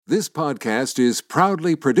This podcast is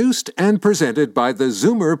proudly produced and presented by the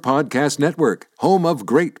Zoomer Podcast Network, home of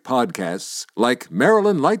great podcasts like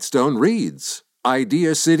Marilyn Lightstone Reads,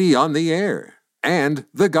 Idea City on the Air, and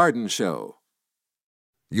The Garden Show.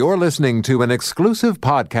 You're listening to an exclusive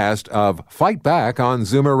podcast of Fight Back on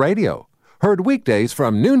Zoomer Radio, heard weekdays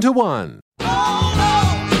from noon to 1. Oh,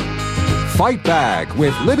 no! Fight Back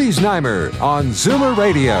with Libby Znaimer on Zoomer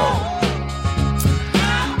Radio.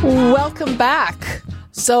 Welcome back.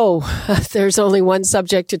 So, there's only one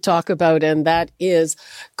subject to talk about, and that is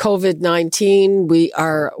COVID-19. We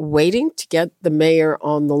are waiting to get the mayor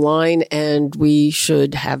on the line, and we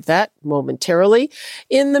should have that momentarily.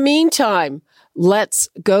 In the meantime, let's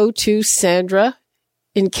go to Sandra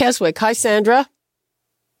in Keswick. Hi, Sandra.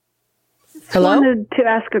 Hello? I wanted to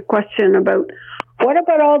ask a question about, what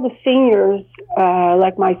about all the seniors,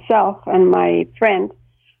 like myself and my friend?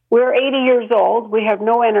 We're 80 years old. We have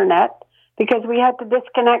no internet, because we had to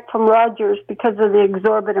disconnect from Rogers because of the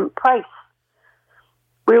exorbitant price.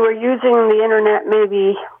 We were using the internet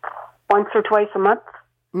maybe once or twice a month.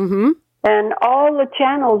 Mm-hmm. And all the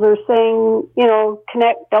channels are saying, you know,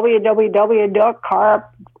 connect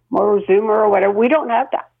www.carp or Zoomer or whatever. We don't have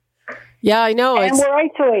that. Yeah, I know. And we're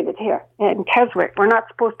isolated here in Keswick. We're not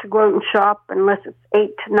supposed to go out and shop unless it's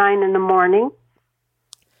 8 to 9 in the morning.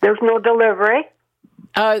 There's no delivery.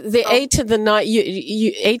 The 8 to the 9,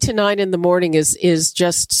 8 to 9 in the morning is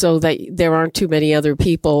just so that there aren't too many other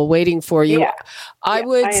people waiting for you. Yeah. I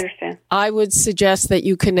understand. I would suggest that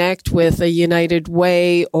you connect with a United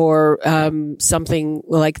Way or something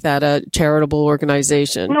like that, a charitable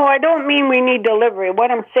organization. No, I don't mean we need delivery.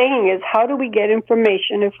 What I'm saying is, how do we get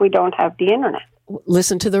information if we don't have the internet?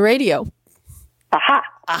 Listen to the radio. Aha.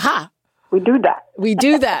 Aha. We do that. We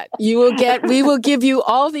do that. We will give you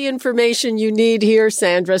all the information you need here,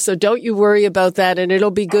 Sandra. So don't you worry about that. And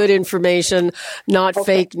it'll be good information, not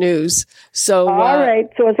fake news. So, all right.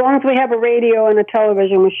 So as long as we have a radio and a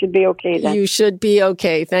television, we should be okay then. You should be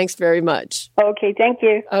okay. Thanks very much. Okay. Thank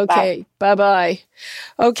you. Okay. Bye-bye.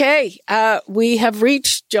 Okay. We have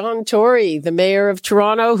reached John Tory, the mayor of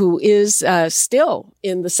Toronto, who is still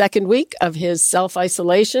in the second week of his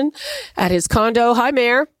self-isolation at his condo. Hi,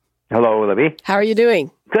 Mayor. Hello, Libby. How are you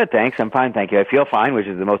doing? Good, thanks. I'm fine, thank you. I feel fine, which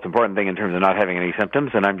is the most important thing in terms of not having any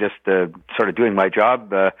symptoms, and I'm just sort of doing my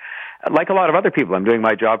job like a lot of other people. I'm doing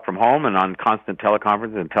my job from home and on constant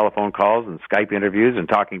teleconferences and telephone calls and Skype interviews and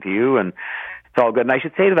talking to you, and it's all good. And I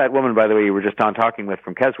should say to that woman, by the way, you were just on talking with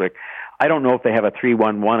from Keswick, I don't know if they have a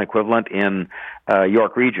 311 equivalent in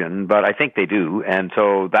York Region, but I think they do. And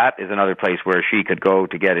so that is another place where she could go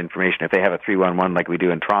to get information if they have a 311 like we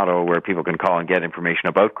do in Toronto, where people can call and get information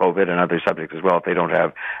about COVID and other subjects as well if they don't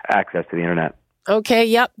have access to the internet. Okay,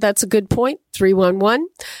 yep, that's a good point. 311.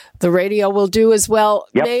 The radio will do as well.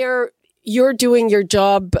 Yep. Mayor, you're doing your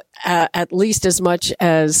job at least as much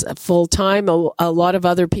as full time. A lot of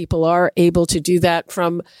other people are able to do that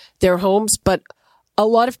from their homes, but a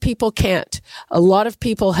lot of people can't. A lot of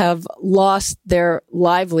people have lost their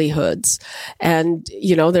livelihoods, and,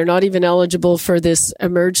 you know, they're not even eligible for this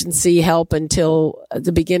emergency help until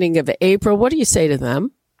the beginning of April. What do you say to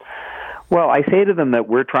them? Well, I say to them that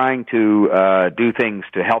we're trying to do things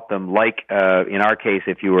to help them, like in our case,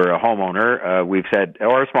 if you were a homeowner, we've said,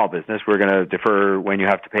 or a small business, we're going to defer when you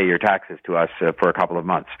have to pay your taxes to us for a couple of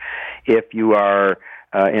months. If you are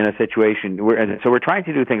in a situation, so we're trying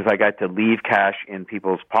to do things like that to leave cash in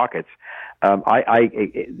people's pockets.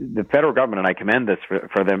 The federal government, and I commend this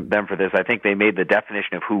for them for this, I think they made the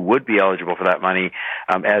definition of who would be eligible for that money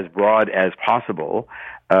as broad as possible,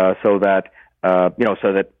 so that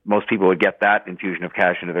most people would get that infusion of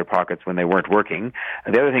cash into their pockets when they weren't working.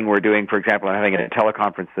 And the other thing we're doing, for example, I'm having a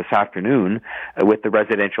teleconference this afternoon with the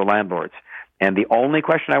residential landlords. And the only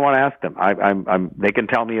question I want to ask them, they can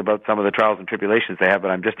tell me about some of the trials and tribulations they have,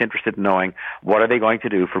 but I'm just interested in knowing, what are they going to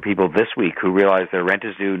do for people this week who realize their rent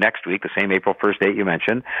is due next week, the same April 1st date you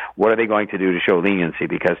mentioned? What are they going to do to show leniency?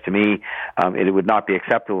 Because to me, it would not be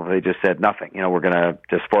acceptable if they just said nothing. You know, we're going to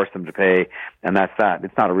just force them to pay, and that's that.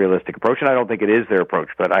 It's not a realistic approach, and I don't think it is their approach,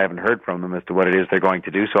 but I haven't heard from them as to what it is they're going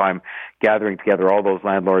to do. So I'm gathering together all those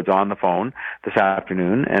landlords on the phone this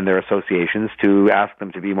afternoon and their associations to ask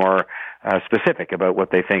them to be more specific about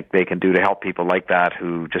what they think they can do to help people like that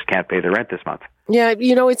who just can't pay their rent this month. Yeah,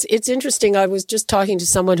 you know, it's interesting. I was just talking to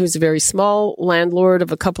someone who's a very small landlord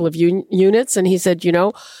of a couple of units, and he said, you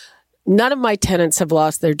know, none of my tenants have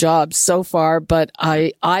lost their jobs so far, but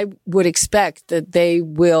I would expect that they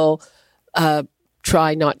will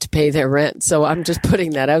try not to pay their rent. So I'm just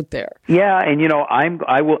putting that out there. Yeah, and you know,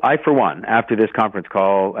 I for one, after this conference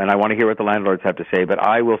call, and I want to hear what the landlords have to say, but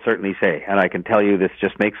I will certainly say, and I can tell you this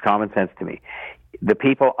just makes common sense to me, The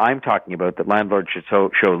people I'm talking about that landlords should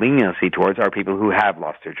show leniency towards are people who have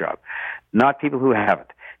lost their job, not people who haven't.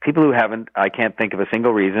 People who haven't, I can't think of a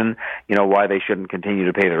single reason, why they shouldn't continue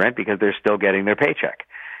to pay the rent, because they're still getting their paycheck,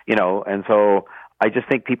 and so I just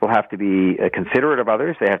think people have to be considerate of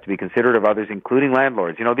others. They have to be considerate of others, including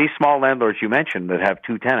landlords. These small landlords you mentioned that have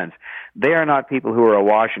two tenants, they are not people who are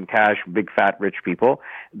awash in cash, big, fat, rich people.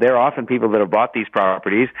 They're often people that have bought these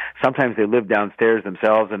properties. Sometimes they live downstairs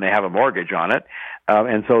themselves and they have a mortgage on it.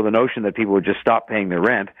 And so the notion that people would just stop paying their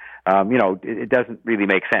rent, it doesn't really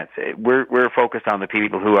make sense. We're focused on the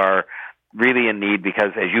people who are really in need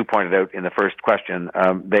because, as you pointed out in the first question,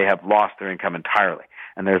 they have lost their income entirely.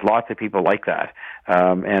 And there's lots of people like that.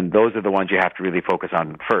 And those are the ones you have to really focus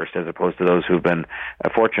on first, as opposed to those who've been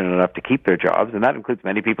fortunate enough to keep their jobs. And that includes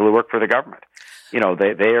many people who work for the government.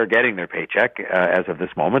 They are getting their paycheck as of this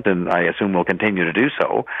moment, and I assume will continue to do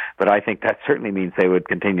so. But I think that certainly means they would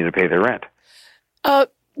continue to pay their rent.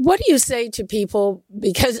 What do you say to people?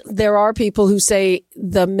 Because there are people who say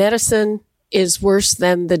the medicine is worse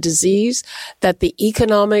than the disease, that the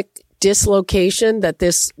economic dislocation that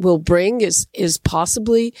this will bring is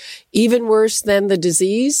possibly even worse than the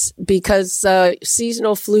disease, because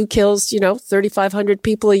seasonal flu kills, 3,500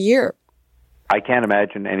 people a year. I can't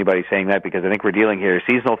imagine anybody saying that, because I think we're dealing here.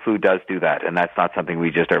 Seasonal flu does do that, and that's not something we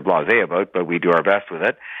just are blasé about, but we do our best with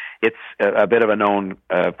it. It's a bit of a known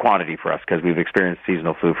quantity for us because we've experienced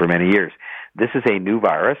seasonal flu for many years. This is a new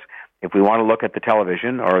virus. If we want to look at the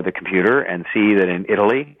television or the computer and see that in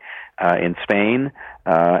Italy, in Spain,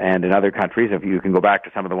 and in other countries, if you can go back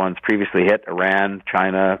to some of the ones previously hit, Iran,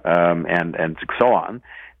 China, and so on,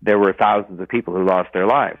 there were thousands of people who lost their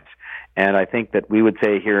lives. And I think that we would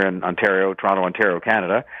say here in Ontario, Toronto, Ontario,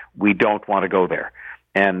 Canada, we don't want to go there.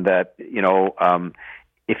 And that,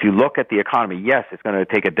 if you look at the economy, yes, it's going to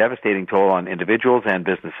take a devastating toll on individuals and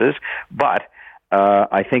businesses, but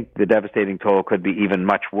I think the devastating toll could be even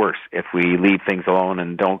much worse if we leave things alone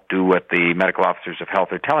and don't do what the medical officers of health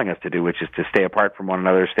are telling us to do, which is to stay apart from one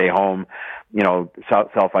another, stay home,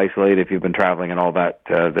 self-isolate if you've been traveling and all that,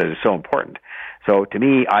 that is so important. So to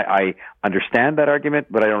me, I understand that argument,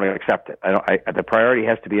 but I don't really accept it. The priority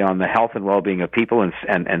has to be on the health and well-being of people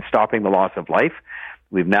and stopping the loss of life.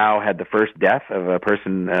 We've now had the first death of a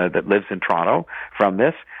person that lives in Toronto from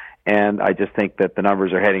this. And I just think that the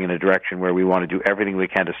numbers are heading in a direction where we want to do everything we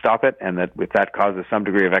can to stop it, and that if that causes some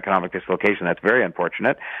degree of economic dislocation, that's very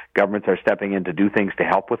unfortunate. Governments are stepping in to do things to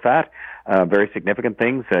help with that, very significant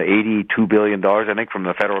things, $82 billion, I think, from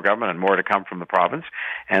the federal government and more to come from the province,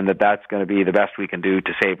 and that's going to be the best we can do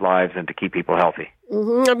to save lives and to keep people healthy.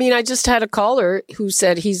 Mm-hmm. I mean, I just had a caller who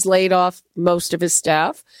said he's laid off most of his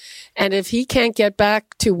staff, and if he can't get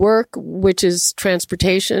back to work, which is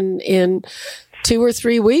transportation, in 2 or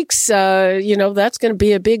 3 weeks, that's going to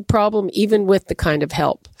be a big problem, even with the kind of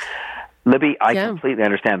help. Libby, I completely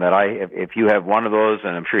understand that. If you have one of those,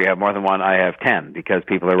 and I'm sure you have more than one, I have 10, because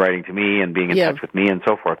people are writing to me and being in touch with me and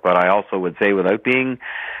so forth. But I also would say, without being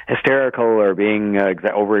hysterical or being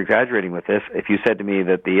over-exaggerating with this, if you said to me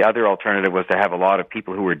that the other alternative was to have a lot of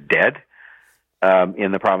people who were dead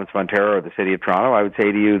in the province of Ontario or the city of Toronto, I would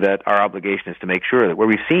say to you that our obligation is to make sure that where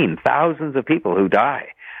we've seen thousands of people who die,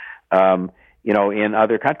 in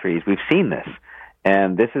other countries, we've seen this.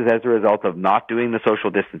 And this is as a result of not doing the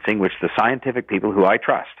social distancing, which the scientific people who I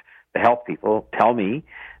trust, the health people, tell me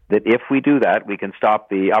that if we do that, we can stop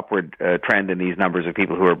the upward trend in these numbers of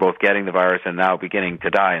people who are both getting the virus and now beginning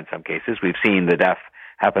to die in some cases. We've seen the death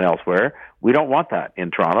happen elsewhere. We don't want that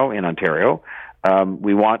in Toronto, in Ontario.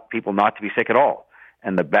 We want people not to be sick at all.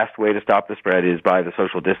 And the best way to stop the spread is by the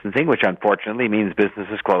social distancing, which unfortunately means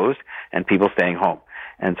businesses closed and people staying home.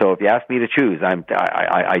 And so if you ask me to choose,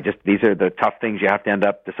 these are the tough things you have to end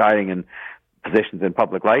up deciding in positions in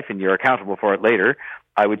public life, and you're accountable for it later.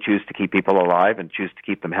 I would choose to keep people alive and choose to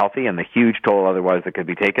keep them healthy, and the huge toll otherwise that could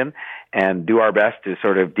be taken, and do our best to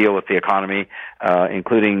sort of deal with the economy,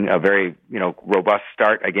 including a very, robust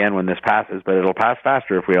start again when this passes, but it'll pass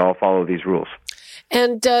faster if we all follow these rules.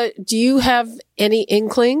 And do you have any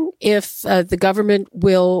inkling if the government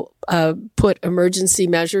will put emergency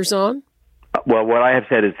measures on? Well, what I have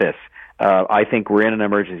said is this. I think we're in an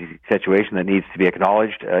emergency situation that needs to be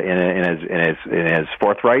acknowledged in as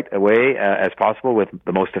forthright a way as possible, with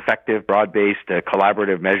the most effective, broad-based,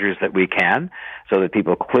 collaborative measures that we can, so that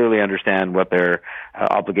people clearly understand what their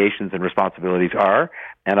obligations and responsibilities are.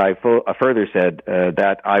 And I further said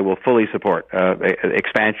that I will fully support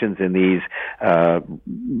expansions in these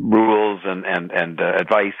rules and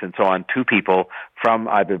advice and so on to people from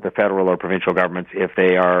either the federal or provincial governments if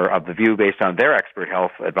they are of the view, based on their expert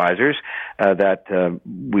health advisors, that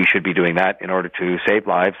we should be doing that in order to save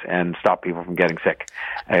lives and stop people from getting sick.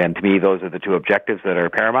 And to me, those are the two objectives that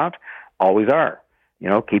are paramount, always are.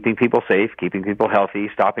 Keeping people safe, keeping people healthy,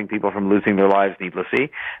 stopping people from losing their lives needlessly.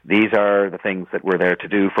 These are the things that we're there to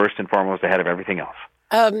do first and foremost ahead of everything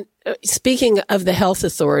else. Speaking of the health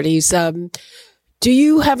authorities, do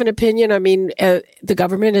you have an opinion? I mean, the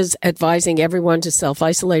government is advising everyone to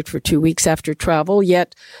self-isolate for 2 weeks after travel,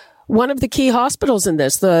 yet one of the key hospitals in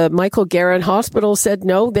this, the Michael Garron Hospital, said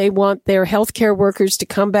no, they want their healthcare workers to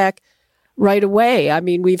come back right away. I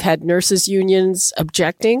mean, we've had nurses' unions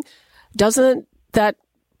objecting. Doesn't that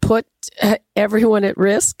put everyone at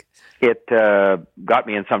risk? It got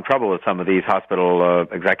me in some trouble with some of these hospital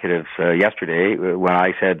executives yesterday when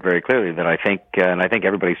I said very clearly that I think, and I think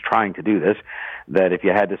everybody's trying to do this, that if you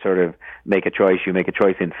had to sort of make a choice, you make a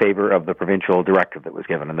choice in favor of the provincial directive that was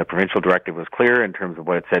given. And the provincial directive was clear in terms of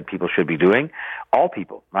what it said people should be doing. All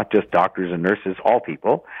people, not just doctors and nurses, all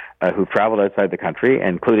people who've traveled outside the country,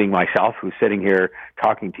 including myself, who's sitting here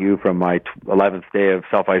talking to you from my 11th day of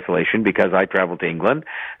self-isolation because I traveled to England,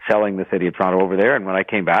 selling the city of Toronto over there. And when I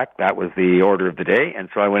came back, that was the order of the day. And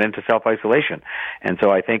so I went into self-isolation. And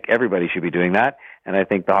so I think everybody should be doing that. And I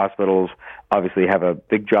think the hospitals obviously have a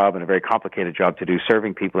big job and a very complicated job to do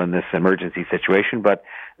serving people in this emergency situation, but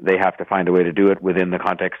they have to find a way to do it within the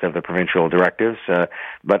context of the provincial directives.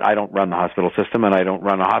 But I don't run the hospital system and I don't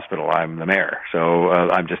run a hospital. I'm the mayor. So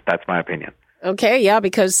that's my opinion. Okay, yeah,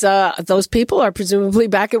 because those people are presumably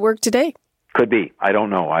back at work today. Could be. I don't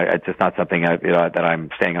know. It's just not something that I'm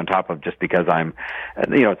staying on top of just because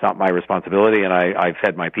it's not my responsibility, and I've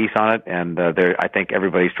said my piece on it, and I think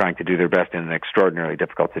everybody's trying to do their best in an extraordinarily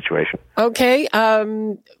difficult situation. Okay.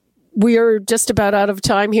 We are just about out of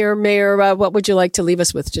time here. Mayor, what would you like to leave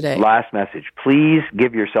us with today? Last message. Please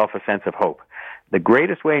give yourself a sense of hope. The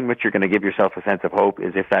greatest way in which you're going to give yourself a sense of hope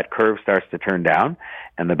is if that curve starts to turn down.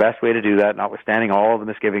 And the best way to do that, notwithstanding all of the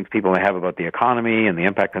misgivings people may have about the economy and the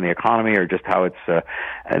impact on the economy or just how it's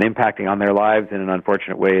impacting on their lives in an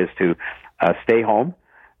unfortunate way, is to stay home,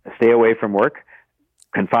 stay away from work,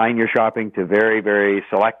 confine your shopping to very, very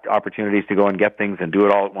select opportunities to go and get things and do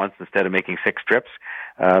it all at once instead of making 6 trips.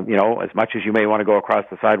 As much as you may want to go across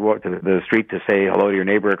the sidewalk to the street to say hello to your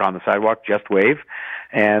neighbor on the sidewalk, just wave.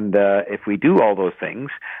 And if we do all those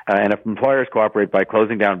things, and if employers cooperate by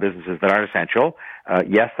closing down businesses that aren't essential,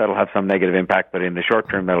 yes, that'll have some negative impact, but in the short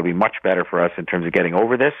term, that'll be much better for us in terms of getting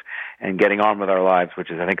over this and getting on with our lives,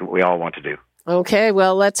 which is, I think, what we all want to do. Okay,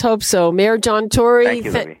 well, let's hope so. Mayor John Tory, thank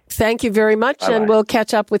you, Libby. Thank you very much, Bye-bye. And we'll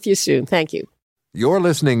catch up with you soon. Thank you. You're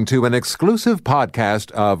listening to an exclusive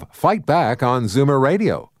podcast of Fight Back on Zoomer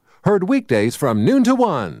Radio. Heard weekdays from noon to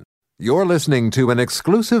 1. You're listening to an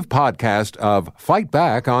exclusive podcast of Fight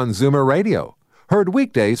Back on Zoomer Radio. Heard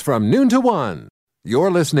weekdays from noon to 1.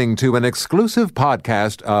 You're listening to an exclusive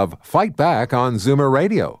podcast of Fight Back on Zoomer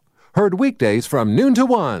Radio. Heard weekdays from noon to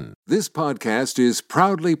 1. This podcast is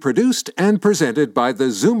proudly produced and presented by the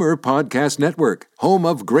Zoomer Podcast Network, home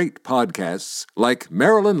of great podcasts like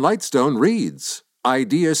Marilyn Lightstone Reads,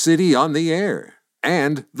 Idea City on the Air,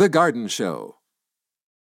 and The Garden Show.